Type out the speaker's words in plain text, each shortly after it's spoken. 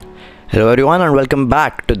Hello, everyone, and welcome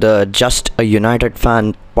back to the Just a United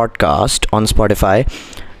Fan podcast on Spotify.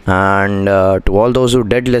 And to all those who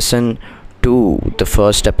did listen to the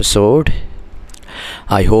first episode,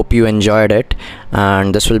 I hope you enjoyed it.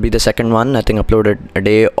 And this will be the second one, I think, uploaded a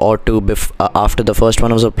day or two after the first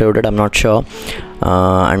one was uploaded. I'm not sure.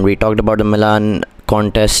 And we talked about the Milan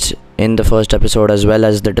contest in the first episode, as well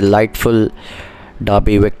as the delightful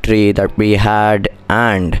derby victory that we had,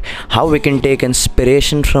 and how we can take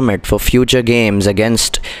inspiration from it for future games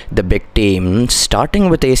against the big team, starting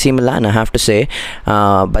with AC Milan. I have to say,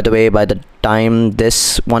 by the way, by the time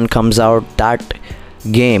this one comes out, that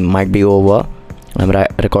game might be over. I'm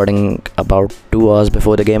recording about 2 hours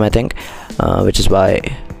before the game, I think, which is why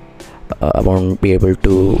I won't be able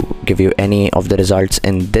to give you any of the results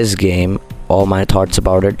in this game or my thoughts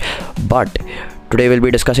about it. But today we'll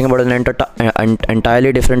be discussing about an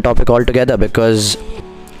entirely different topic altogether, because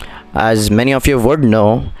as many of you would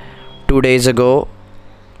know, 2 days ago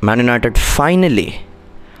Man United finally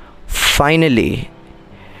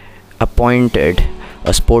appointed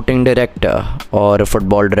a sporting director, or a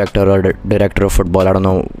football director, or a director of football, I don't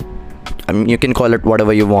know, you can call it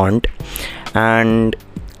whatever you want. And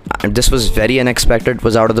this was very unexpected, it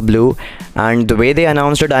was out of the blue, and the way they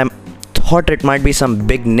announced it, I thought it might be some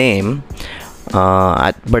big name.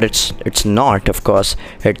 But it's not, of course.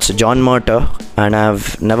 It's John Murtough, and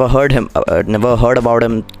I've never heard about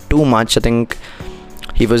him too much. I think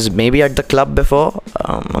he was maybe at the club before,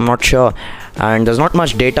 I'm not sure, and there's not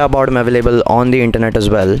much data about him available on the internet as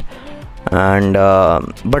well. And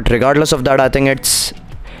but regardless of that, I think it's,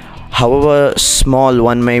 however small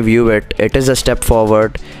one may view it, it is a step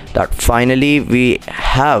forward that finally we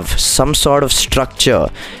have some sort of structure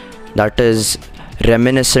that is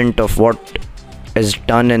reminiscent of what is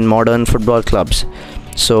done in modern football clubs.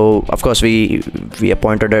 So of course we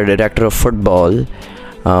appointed a director of football,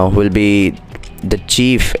 who will be the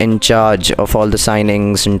chief in charge of all the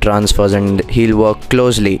signings and transfers, and he'll work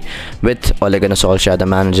closely with Ole Gunnar Solskjaer, the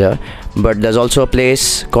manager. But there's also a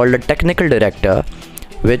place called a technical director,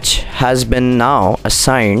 which has been now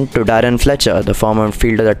assigned to Darren Fletcher, the former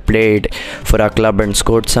midfielder that played for our club and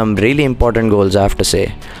scored some really important goals, I have to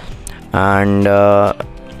say. And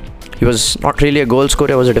he was not really a goal scorer,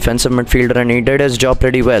 he was a defensive midfielder, and he did his job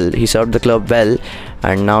pretty well. He served the club well,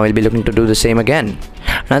 and now he'll be looking to do the same again.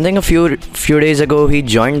 And I think a few days ago he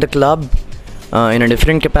joined the club in a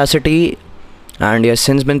different capacity, and he has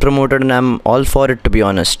since been promoted, and I'm all for it, to be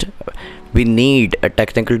honest. We need a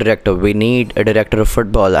technical director, we need a director of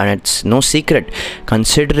football, and it's no secret,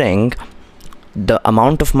 considering the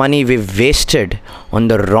amount of money we've wasted on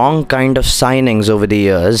the wrong kind of signings over the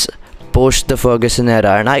years post the Ferguson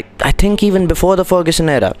era. And I think even before the Ferguson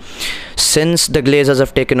era, since the Glazers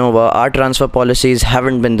have taken over, our transfer policies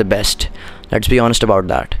haven't been the best. Let's be honest about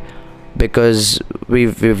that, because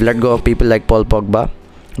we've let go of people like Paul Pogba,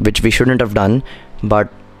 which we shouldn't have done.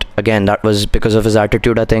 But again, that was because of his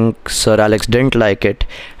attitude. I think Sir Alex didn't like it,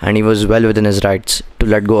 and he was well within his rights to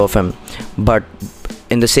let go of him. But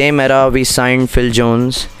in the same era, we signed Phil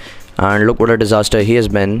Jones, and look what a disaster he has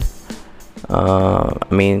been. I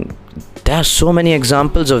mean, there are so many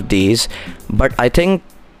examples of these, but I think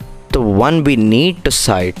the one we need to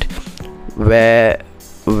cite, where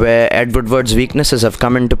Ed Woodward's weaknesses have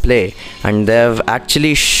come into play, and they've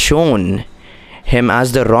actually shown him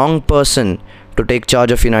as the wrong person to take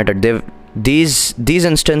charge of United. These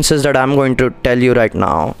instances that I'm going to tell you right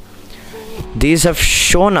now, these have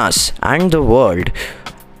shown us and the world,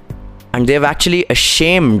 and they've actually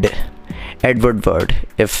ashamed Ed Woodward,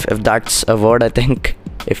 if that's a word, I think,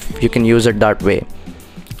 if you can use it that way.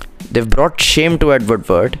 They've brought shame to Ed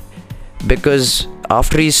Woodward, because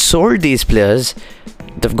after he sold these players,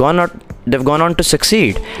 they've gone on to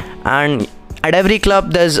succeed. And at every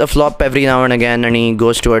club there's a flop every now and again, and he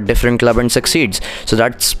goes to a different club and succeeds. So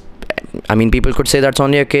that's, I mean, people could say that's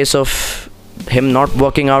only a case of him not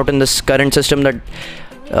working out in this current system that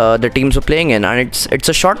the teams were playing in, and it's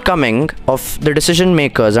a shortcoming of the decision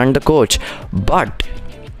makers and the coach. But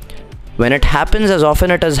when it happens as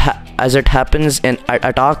often as it happens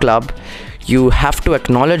at our club, you have to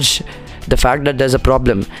acknowledge the fact that there's a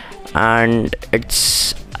problem. And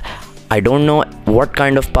I don't know what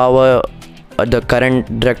kind of power the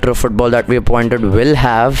current director of football that we appointed will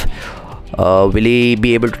have. Will he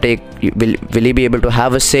be able to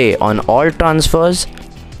have a say on all transfers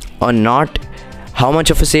or not? How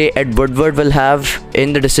much of a say Ed Woodward will have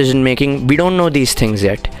in the decision making? We don't know these things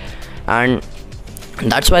yet, and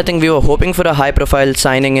that's why I think we were hoping for a high profile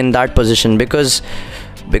signing in that position, because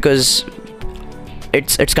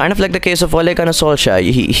it's kind of like the case of Ole Gunnar Solskjaer.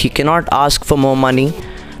 He cannot ask for more money,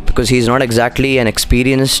 because he's not exactly an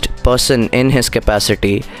experienced person in his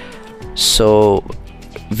capacity. So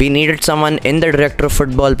we needed someone in the director of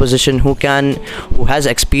football position who has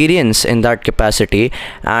experience in that capacity,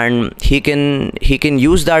 and he can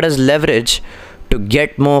use that as leverage to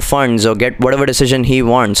get more funds or get whatever decision he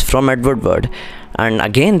wants from Ed Woodward. And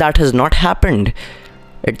again, that has not happened.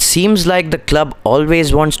 It seems like the club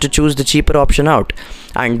always wants to choose the cheaper option out.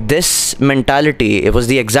 And this mentality, it was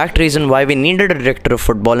the exact reason why we needed a director of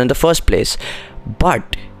football in the first place.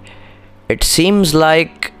 But it seems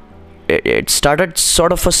like it started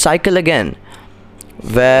sort of a cycle again,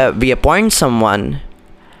 where we appoint someone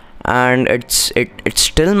and it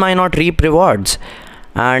still might not reap rewards.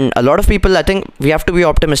 And a lot of people, I think we have to be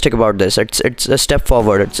optimistic about this. It's a step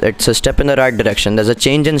forward. It's a step in the right direction. There's a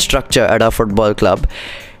change in structure at our football club,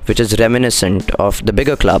 which is reminiscent of the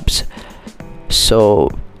bigger clubs. So,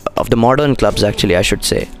 of the modern clubs, actually, I should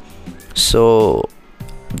say. So,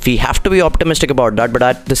 we have to be optimistic about that, but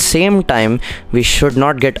at the same time, we should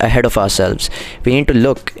not get ahead of ourselves. We need to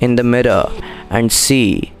look in the mirror and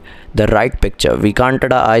see the right picture. We can't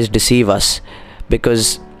let our eyes deceive us,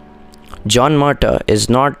 because John Murtough is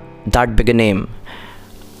not that big a name,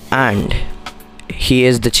 and he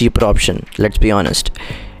is the cheaper option. Let's be honest.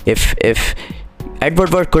 If Ed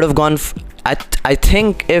Woodward could have gone, I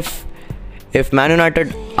think if Man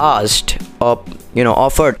United asked or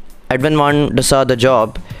offered Edwin van der Sar the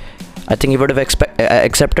job, I think he would have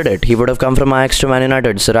accepted it. He would have come from Ajax to Man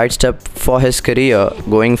United. It's the right step for his career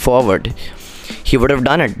going forward. He would have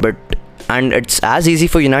done it, and it's as easy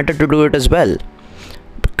for United to do it as well,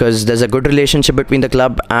 because there's a good relationship between the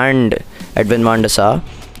club and Edwin van der Sar,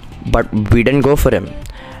 but we didn't go for him.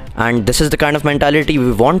 And this is the kind of mentality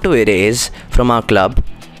we want to erase from our club,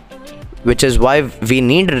 which is why we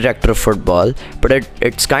need a director of football. But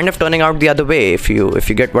it's kind of turning out the other way, if you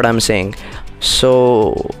get what I'm saying.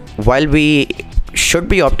 So while we should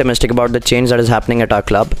be optimistic about the change that is happening at our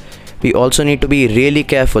club, we also need to be really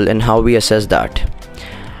careful in how we assess that.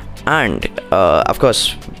 And of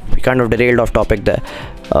course, we kind of derailed off topic there.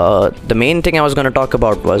 The main thing I was going to talk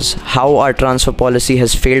about was how our transfer policy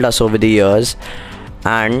has failed us over the years,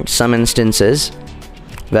 and some instances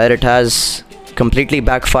where it has completely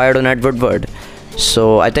backfired on Ed Woodward.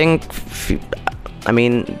 So I think,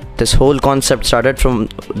 this whole concept started from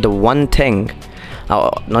the one thing,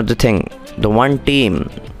 the one team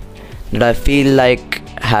that I feel like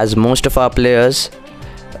has most of our players,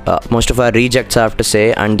 most of our rejects, I have to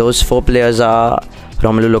say, and those 4 players are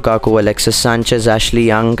Romelu Lukaku, Alexis Sanchez, Ashley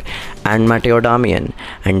Young, and Matteo Darmian.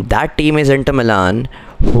 And that team is Inter Milan,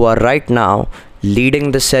 who are right now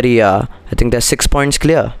leading the Serie A. I think they're 6 points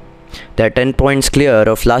clear. They're 10 points clear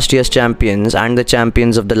of last year's champions and the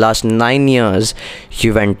champions of the last 9 years,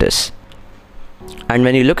 Juventus. And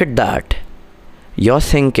when you look at that, you're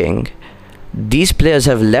thinking, these players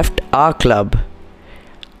have left our club,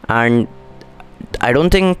 and I don't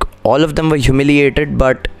think all of them were humiliated,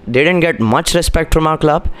 but they didn't get much respect from our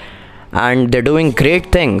club, and they're doing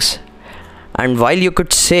great things. And while you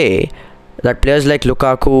could say that players like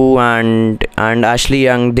Lukaku and Ashley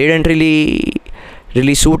Young, they didn't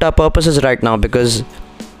really suit our purposes right now, because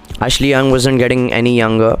Ashley Young wasn't getting any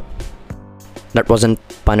younger. That wasn't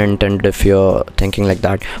pun intended if you're thinking like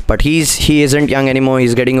that. But he isn't young anymore.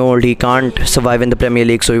 He's getting old. He can't survive in the Premier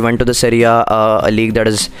League, so he went to the Serie A, a league that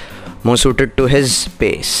is more suited to his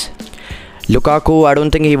pace. Lukaku, I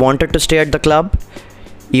don't think he wanted to stay at the club,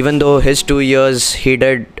 even though his 2 years he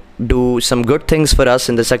did do some good things for us.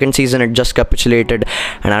 In the second season it just capitulated,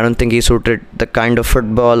 and I don't think he suited the kind of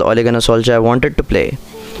football Ole Gunnar Solskjaer wanted to play.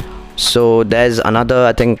 So there's another,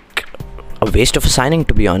 I think, a waste of a signing,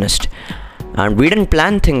 to be honest. And we didn't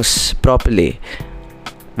plan things properly,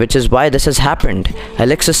 which is why this has happened.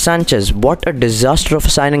 Alexis Sanchez, what a disaster of a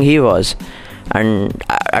signing he was. And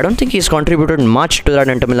I don't think he's contributed much to that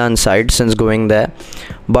Inter Milan side since going there.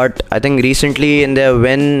 But I think recently in their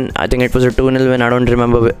win, I think it was a 2-0 win, I don't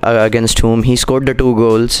remember against whom, he scored the 2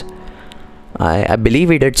 goals. I believe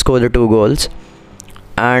he did score the 2 goals.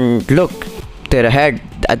 And look, they're ahead.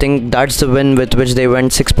 I think that's the win with which they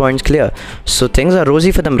went 6 points clear. So things are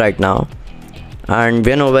rosy for them right now. And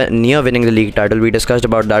we're nowhere near winning the league title. We discussed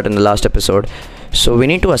about that in the last episode. So we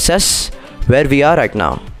need to assess where we are right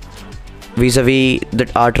now vis-a-vis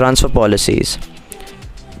our transfer policies.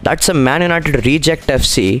 That's a Man United reject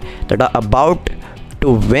FC that are about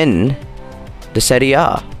to win the Serie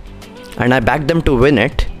A, and I backed them to win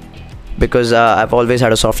it because I've always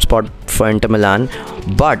had a soft spot for Inter Milan.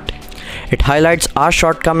 But It highlights our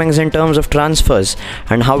shortcomings in terms of transfers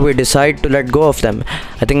and how we decide to let go of them.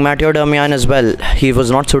 I think Matteo Darmian as well, he was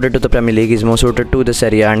not suited to the Premier League, he's more suited to the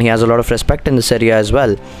Serie A, and he has a lot of respect in the Serie A as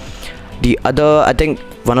well. The other, I think,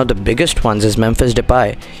 one of the biggest ones is Memphis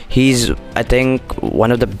Depay. He's, I think,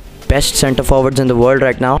 one of the best centre forwards in the world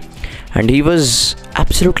right now, and he was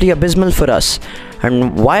absolutely abysmal for us.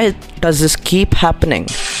 And why does this keep happening?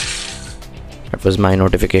 That was my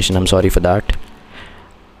notification, I'm sorry for that.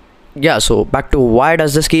 Yeah, so back to why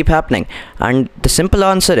does this keep happening? And the simple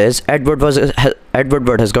answer is Ed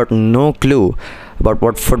Woodward has got no clue about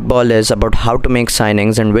what football is, about how to make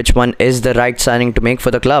signings and which one is the right signing to make for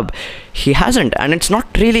the club. He hasn't, and it's not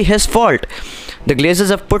really his fault. The Glazers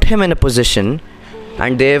have put him in a position,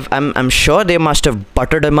 and I'm sure they must have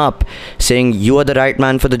buttered him up, saying you are the right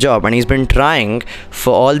man for the job, and he's been trying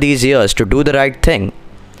for all these years to do the right thing.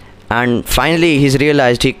 And finally he's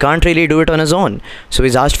realized he can't really do it on his own, so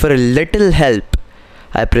he's asked for a little help,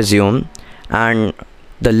 I presume. And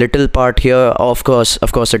the little part here, of course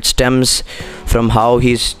it stems from how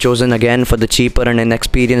he's chosen again for the cheaper and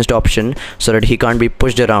inexperienced option, so that he can't be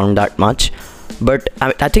pushed around that much. But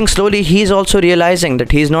I think slowly he's also realizing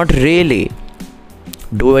that he's not really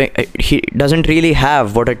doing, he doesn't really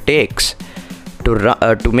have what it takes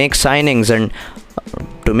to make signings and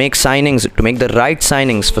to make the right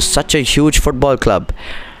signings for such a huge football club.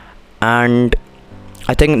 And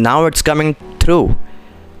I think now it's coming through.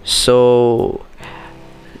 So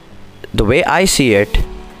the way I see it,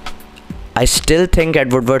 I still think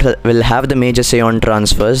Ed Woodward will have the major say on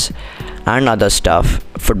transfers and other stuff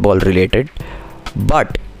football related,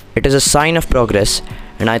 but it is a sign of progress,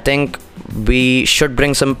 and I think we should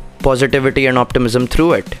bring some positivity and optimism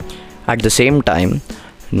through it. At the same time,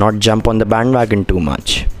 not jump on the bandwagon too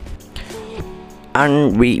much.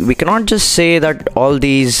 And we cannot just say that all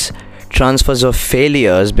these transfers are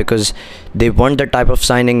failures because they weren't the type of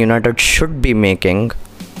signing United should be making,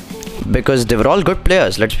 because they were all good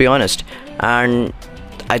players, let's be honest. And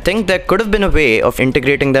I think there could have been a way of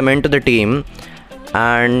integrating them into the team,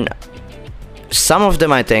 and some of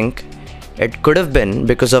them, I think it could have been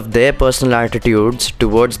because of their personal attitudes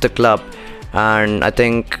towards the club, and I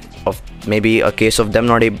think of maybe a case of them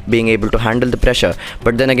not being able to handle the pressure.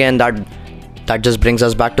 But then again, that just brings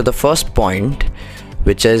us back to the first point,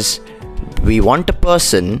 which is we want a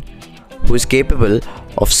person who is capable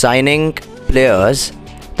of signing players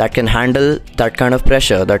that can handle that kind of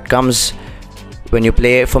pressure that comes when you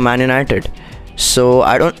play for Man United. So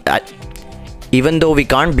even though we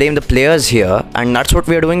can't blame the players here, and that's what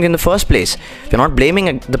we are doing in the first place, we're not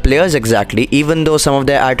blaming the players exactly, even though some of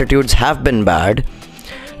their attitudes have been bad.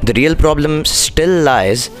 The real problem still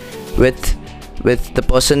lies with the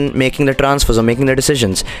person making the transfers or making the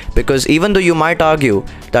decisions. Because even though you might argue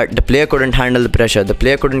that the player couldn't handle the pressure, the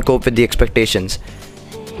player couldn't cope with the expectations,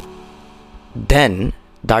 then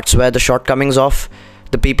that's where the shortcomings of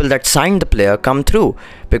the people that signed the player come through.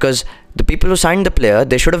 Because the people who signed the player,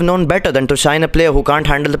 they should have known better than to sign a player who can't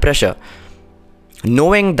handle the pressure.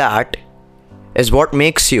 Knowing that is what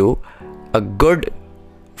makes you a good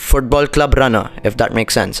football club runner, if that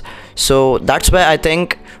makes sense. So that's where I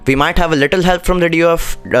think we might have a little help from the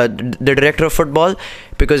director of football,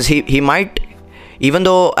 because he might, even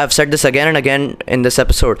though I've said this again and again in this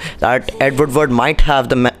episode, that Ed Woodward might have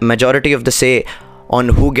the majority of the say on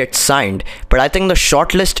who gets signed, but I think the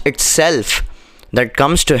shortlist itself that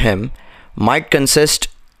comes to him might consist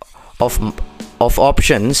of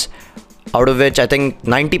options, out of which I think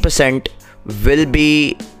 90% will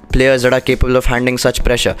be players that are capable of handling such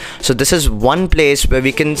pressure. So this is one place where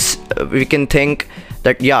we can think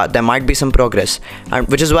that yeah, there might be some progress, and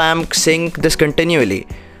which is why I'm saying this continually.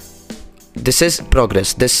 This is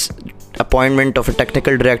progress. This appointment of a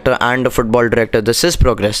technical director and a football director, this is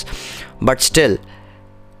progress. But still,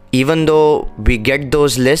 even though we get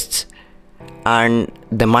those lists, and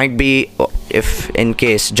there might be, if in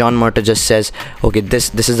case John Murtough just says, okay,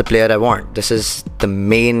 this is the player I want, this is the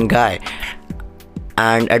main guy,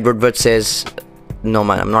 and Ed Woodward says, no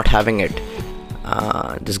man, I'm not having it,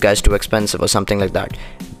 this guy's too expensive or something like that,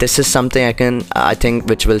 this is something I think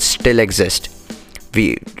which will still exist.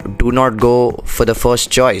 We do not go for the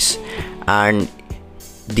first choice, and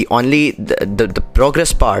the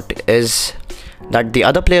progress part is that the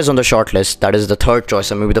other players on the shortlist, that is the third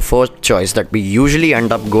choice or maybe the fourth choice that we usually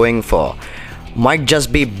end up going for, might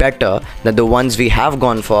just be better than the ones we have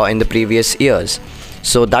gone for in the previous years.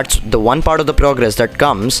 So that's the one part of the progress that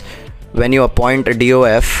comes when you appoint a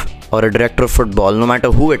DOF or a director of football, no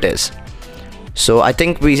matter who it is. So I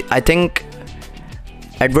think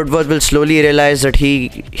Ed Woodward will slowly realize that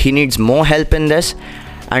he needs more help in this,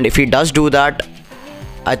 and if he does do that,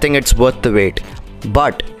 I think it's worth the wait.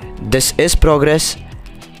 But this is progress,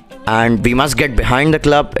 and we must get behind the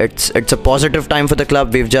club. It's a positive time for the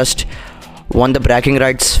club. We've just won the bragging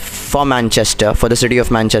rights for Manchester, for the city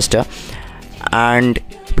of Manchester, and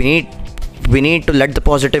we need to let the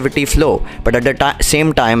positivity flow. But at the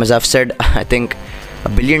same time, as I've said, I think a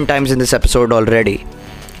billion times in this episode already,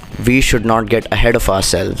 we should not get ahead of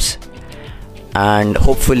ourselves. And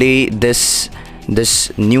hopefully this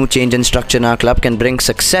new change in structure in our club can bring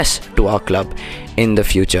success to our club in the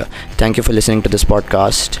future. Thank you for listening to this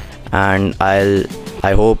podcast, and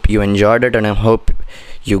I hope you enjoyed it, and I hope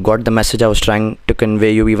you got the message I was trying to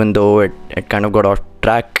convey you, even though it kind of got off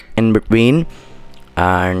track in between.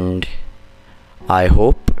 And I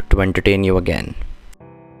hope to entertain you again.